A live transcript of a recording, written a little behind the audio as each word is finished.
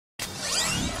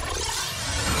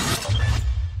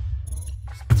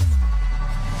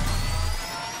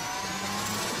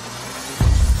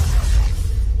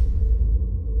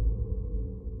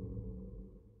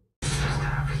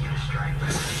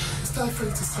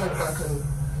check back and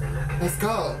let's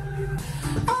go.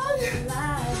 I am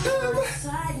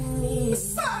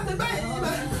sorry, baby.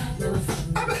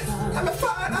 I'm a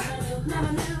father.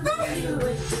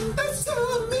 That's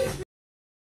me.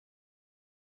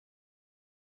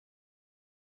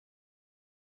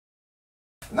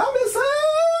 Now me say,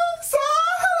 so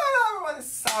hello everyone, it's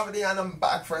Saturday and I'm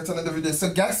back for another video.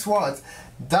 So guess what?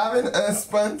 Darren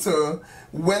Espanto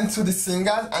went to the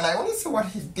singer and I want to see what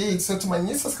he did. So to my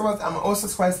new subscribers, I'm also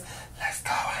subscribed. Let's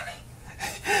go, honey.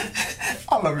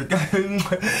 I love you guys.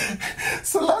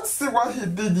 So let's see what he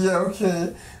did here,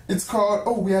 okay? It's called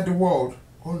Oh We Are the World.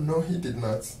 Oh no, he did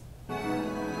not.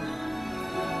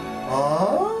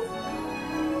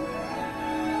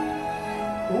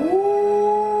 Ooh.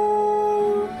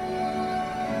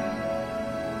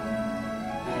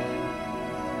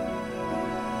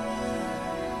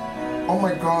 Oh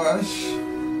my gosh.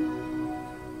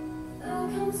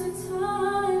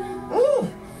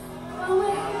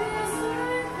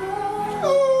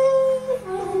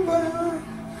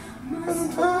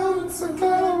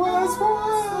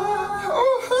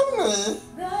 Oh, honey.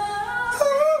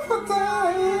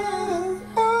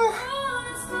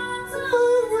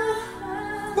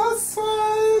 That's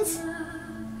right.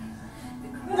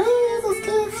 Greatest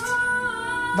gift.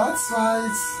 That's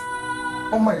right.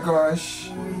 Oh my gosh.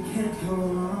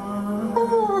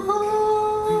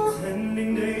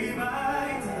 Pretending day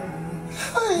by day.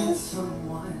 Hey.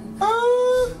 Someone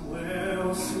somewhere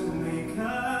else to make a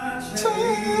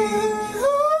change.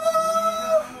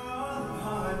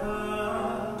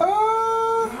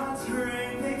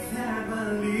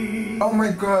 Oh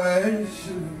my gosh.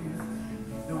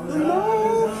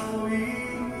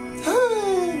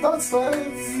 Hey, that's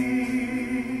right.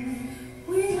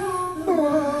 We are the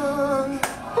one.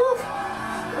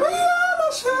 We are the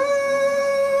shine.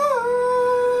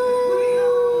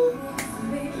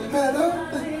 Better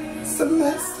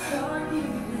Celeste.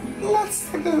 Let's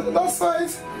take it. That's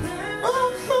right.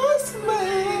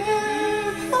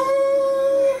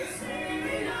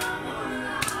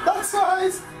 That's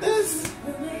right. It's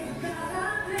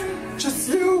just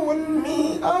you and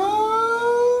me.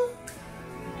 Oh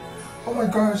my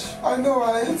gosh. I know,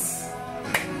 right?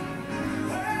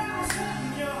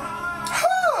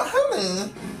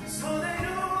 Honey.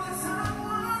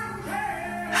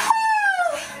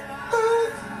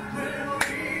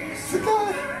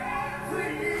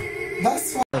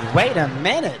 That's right. Wait a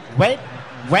minute. Wait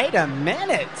a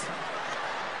minute.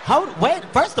 Wait,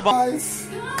 first of all. Guys.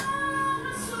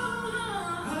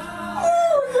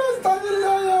 Oh, yes,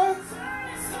 Daniela.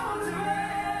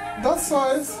 That's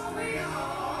right.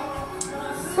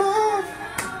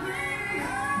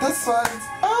 That's right.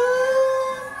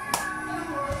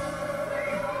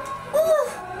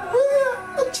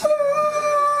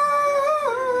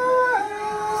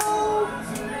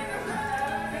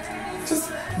 Just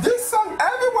this song,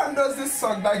 everyone knows this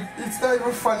song, like it's not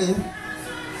even funny.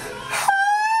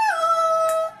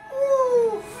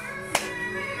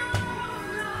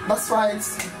 That's right.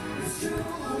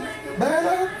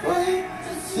 Better way,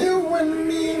 you and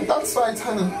me. That's right,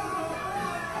 honey.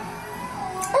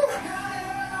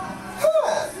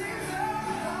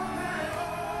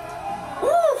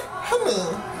 Honey.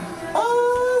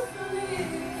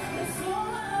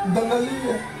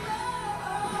 Danalia.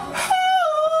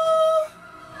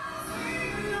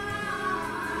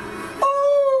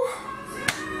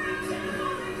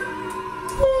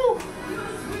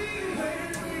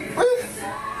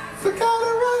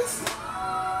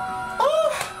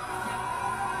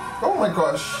 Oh my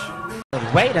gosh.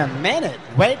 Wait a minute.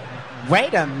 Wait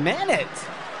a minute.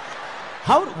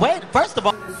 Wait, first of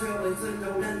all.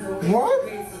 What?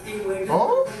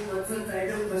 Oh?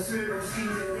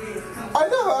 I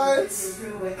know it.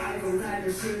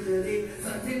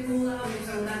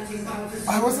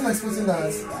 I wasn't expecting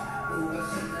that.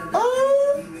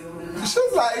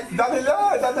 She's like,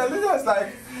 Daniela is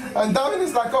like, and Darren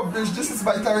is like, oh bitch, this is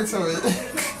my territory.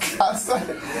 I was like,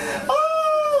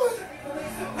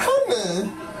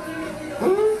 honey.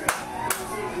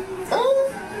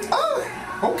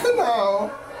 Okay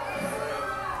now.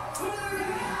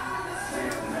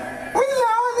 We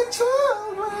are the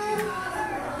children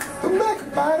to make a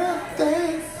better day.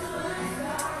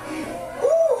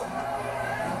 Ooh,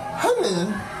 honey,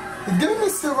 you're giving me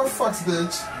silver fox,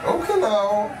 bitch. Okay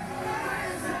now.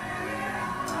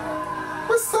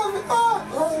 We're serving our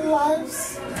own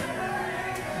lives.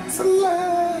 So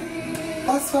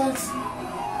that's right.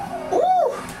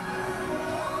 Ooh,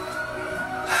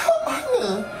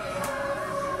 honey.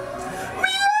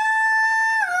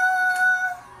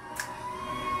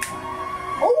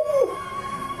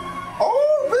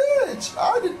 I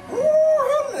did. Ooh,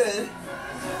 honey.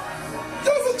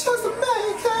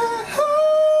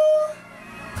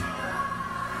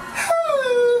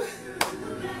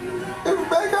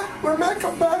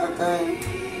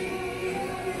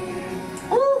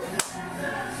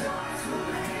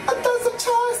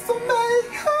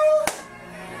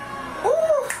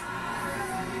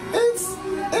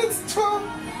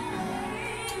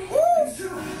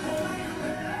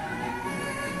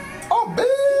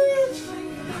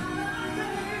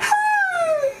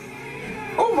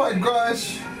 Oh my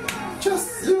gosh.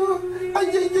 Just you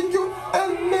and you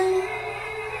and me.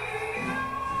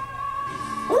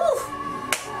 Woo.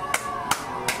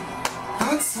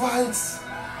 That's right.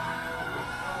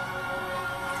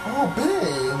 Oh,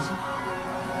 babe.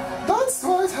 That's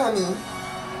right, honey.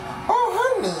 Oh,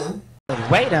 honey.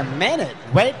 Wait a minute.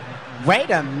 Wait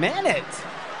a minute.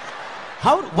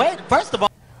 Wait, first of all.